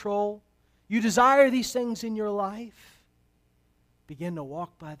 self-control, you desire these things in your life, begin to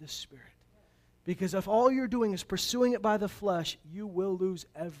walk by the Spirit. Because if all you're doing is pursuing it by the flesh, you will lose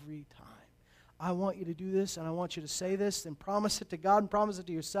every time. I want you to do this, and I want you to say this, and promise it to God and promise it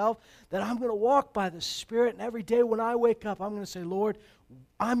to yourself, that I'm going to walk by the Spirit, and every day when I wake up, I'm going to say, Lord,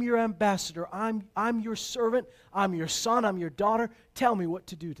 I'm your ambassador. I'm your servant. I'm your son. I'm your daughter. Tell me what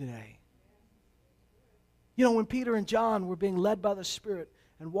to do today. You know, when Peter and John were being led by the Spirit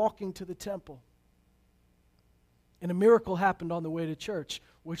and walking to the temple, and a miracle happened on the way to church,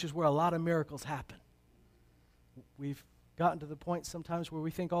 which is where a lot of miracles happen. We've gotten to the point sometimes where we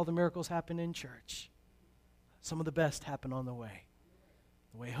think all the miracles happen in church. Some of the best happen on the way.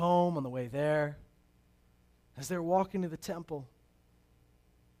 The way home, on the way there. As they're walking to the temple,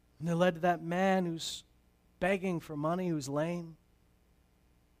 and they're led to that man who's begging for money, who's lame.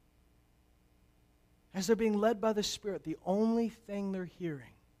 As they're being led by the Spirit, the only thing they're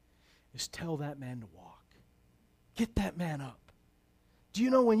hearing is tell that man to walk. Get that man up. Do you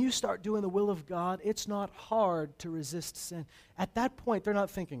know when you start doing the will of God, it's not hard to resist sin. At that point, they're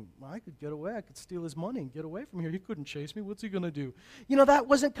not thinking, well, I could get away. I could steal his money and get away from here. He couldn't chase me. What's he going to do? You know, that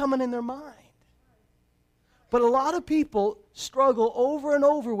wasn't coming in their mind. But a lot of people struggle over and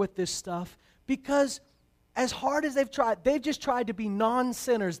over with this stuff because as hard as they've just tried to be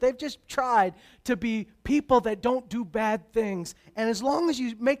non-sinners. They've just tried to be people that don't do bad things. And as long as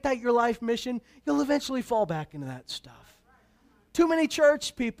you make that your life mission, you'll eventually fall back into that stuff. Too many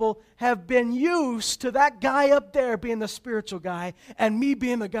church people have been used to that guy up there being the spiritual guy and me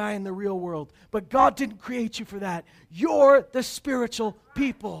being the guy in the real world. But God didn't create you for that. You're the spiritual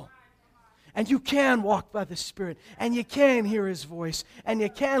people. And you can walk by the Spirit, and you can hear His voice, and you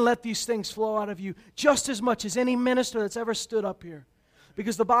can let these things flow out of you just as much as any minister that's ever stood up here.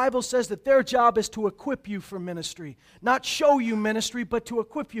 Because the Bible says that their job is to equip you for ministry. Not show you ministry, but to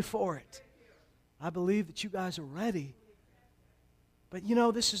equip you for it. I believe that you guys are ready. But you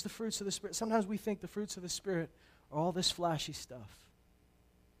know, this is the fruits of the Spirit. Sometimes we think the fruits of the Spirit are all this flashy stuff.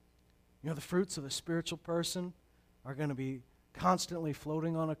 You know, the fruits of the spiritual person are going to be constantly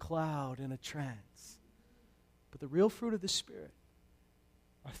floating on a cloud in a trance. But the real fruit of the Spirit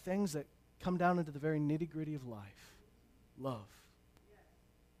are things that come down into the very nitty-gritty of life. Love,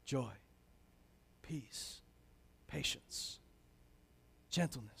 joy, peace, patience,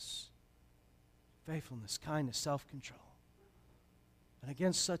 gentleness, faithfulness, kindness, self-control. And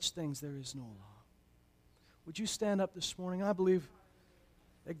against such things there is no law. Would you stand up this morning? I believe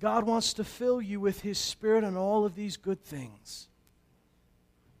that God wants to fill you with His Spirit and all of these good things.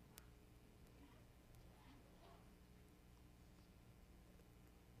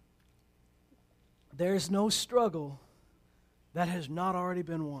 There's no struggle that has not already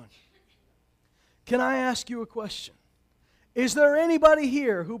been won. Can I ask you a question? Is there anybody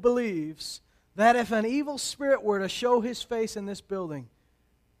here who believes that if an evil spirit were to show his face in this building,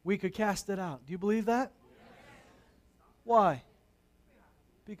 we could cast it out? Do you believe that? Why?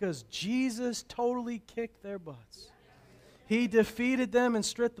 Because Jesus totally kicked their butts. He defeated them and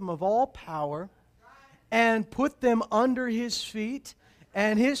stripped them of all power and put them under His feet.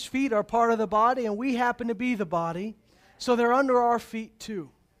 And His feet are part of the body, and we happen to be the body. So they're under our feet too.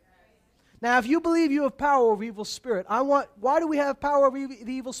 Now, if you believe you have power over evil spirit, why do we have power over the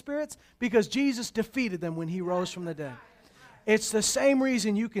evil spirits? Because Jesus defeated them when He rose from the dead. It's the same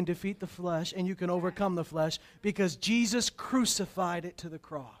reason you can defeat the flesh and you can overcome the flesh, because Jesus crucified it to the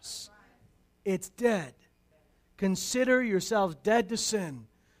cross. It's dead. Consider yourselves dead to sin,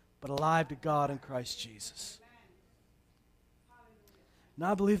 but alive to God in Christ Jesus. And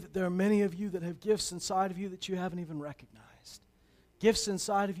I believe that there are many of you that have gifts inside of you that you haven't even recognized. Gifts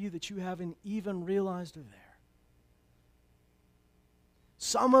inside of you that you haven't even realized are there.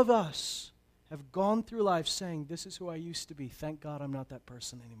 Some of us have gone through life saying, this is who I used to be. Thank God I'm not that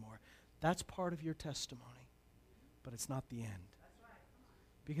person anymore. That's part of your testimony, but it's not the end.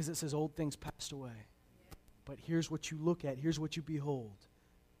 Because it says old things passed away. But here's what you look at. Here's what you behold.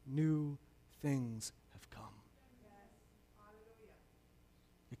 New things have come.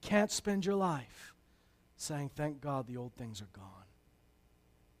 You can't spend your life saying, thank God the old things are gone.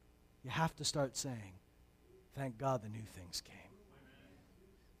 You have to start saying, thank God the new things came.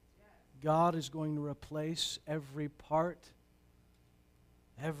 God is going to replace every part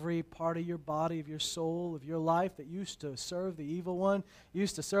of your body, of your soul, of your life that used to serve the evil one,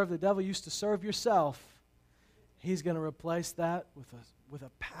 used to serve the devil, used to serve yourself. He's going to replace that with a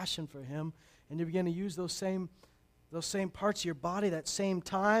passion for Him, and you begin to use those same parts of your body, that same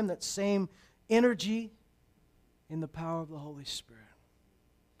time, that same energy in the power of the Holy Spirit.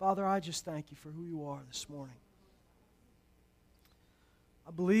 Father, I just thank You for who You are this morning.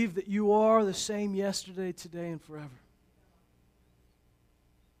 I believe that You are the same yesterday, today, and forever.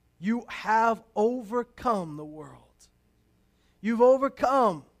 You have overcome the world. You've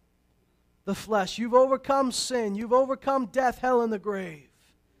overcome the flesh. You've overcome sin. You've overcome death, hell, and the grave.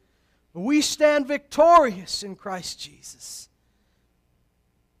 We stand victorious in Christ Jesus.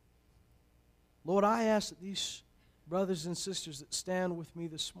 Lord, I ask that these brothers and sisters that stand with me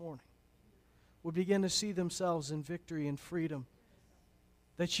this morning would begin to see themselves in victory and freedom.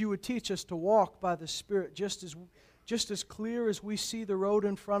 That You would teach us to walk by the Spirit just as clear as we see the road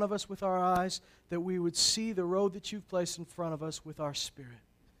in front of us with our eyes, that we would see the road that You've placed in front of us with our spirit.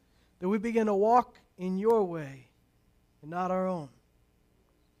 That we begin to walk in Your way and not our own.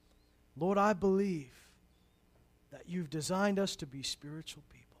 Lord, I believe that You've designed us to be spiritual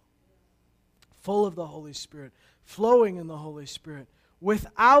people, full of the Holy Spirit, flowing in the Holy Spirit,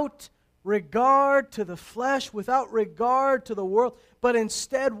 without regard to the flesh, without regard to the world, but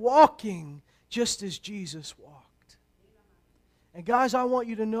instead walking just as Jesus walked. And guys, I want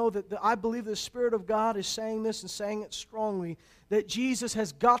you to know that I believe the Spirit of God is saying this and saying it strongly, that Jesus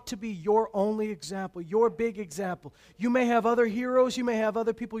has got to be your only example, your big example. You may have other heroes, you may have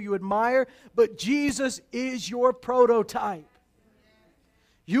other people you admire, but Jesus is your prototype.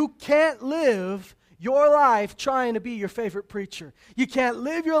 You can't live your life trying to be your favorite preacher. You can't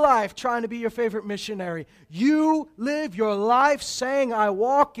live your life trying to be your favorite missionary. You live your life saying, I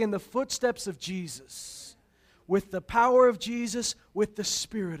walk in the footsteps of Jesus, with the power of Jesus, with the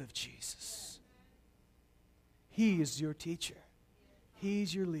Spirit of Jesus. He is your teacher.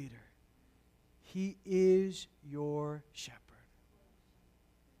 He's your leader. He is your shepherd.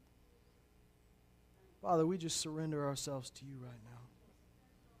 Father, we just surrender ourselves to you right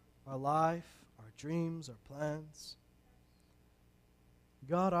now. Our life, our dreams, our plans.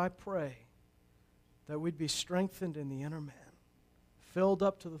 God, I pray that we'd be strengthened in the inner man, filled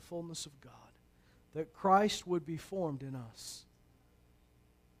up to the fullness of God, that Christ would be formed in us.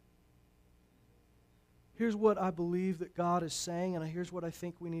 Here's what I believe that God is saying, and here's what I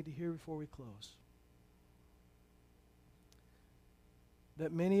think we need to hear before we close.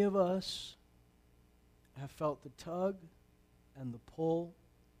 That many of us have felt the tug and the pull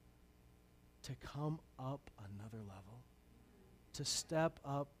to come up another level, to step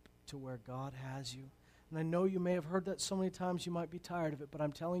up to where God has you. And I know you may have heard that so many times you might be tired of it, but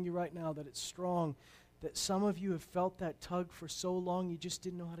I'm telling you right now that it's strong, that some of you have felt that tug for so long you just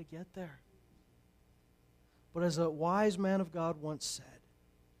didn't know how to get there. But as a wise man of God once said,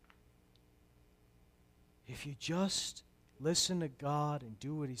 if you just listen to God and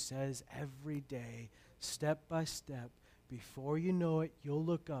do what He says every day, step by step, before you know it, you'll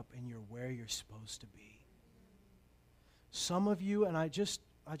look up and you're where you're supposed to be. Some of you, and I just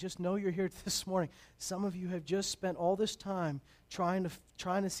know you're here this morning, some of you have just spent all this time trying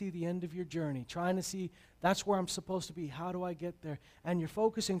to see the end of your journey, trying to see, that's where I'm supposed to be, how do I get there? And you're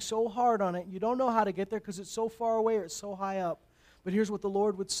focusing so hard on it, you don't know how to get there because it's so far away or it's so high up. But here's what the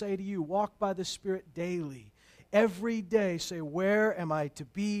Lord would say to you: walk by the Spirit daily. Every day say, where am I to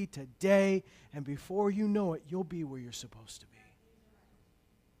be today? And before you know it, you'll be where you're supposed to be.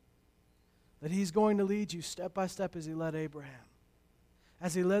 That He's going to lead you step by step as He led Abraham,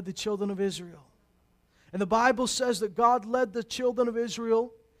 as He led the children of Israel. And the Bible says that God led the children of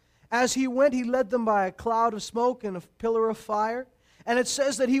Israel. As He went, He led them by a cloud of smoke and a pillar of fire. And it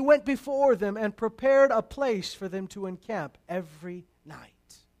says that He went before them and prepared a place for them to encamp every night.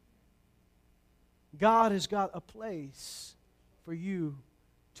 God has got a place for you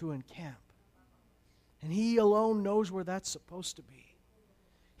to encamp. And He alone knows where that's supposed to be.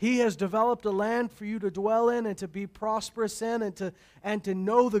 He has developed a land for you to dwell in and to be prosperous in and to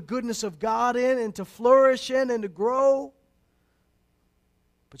know the goodness of God in and to flourish in and to grow.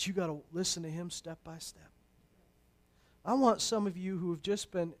 But you got to listen to Him step by step. I want some of you who have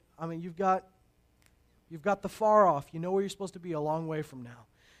just been, you've got the far off. You know where you're supposed to be a long way from now.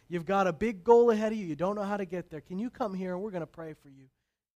 You've got a big goal ahead of you. You don't know how to get there. Can you come here and we're going to pray for you.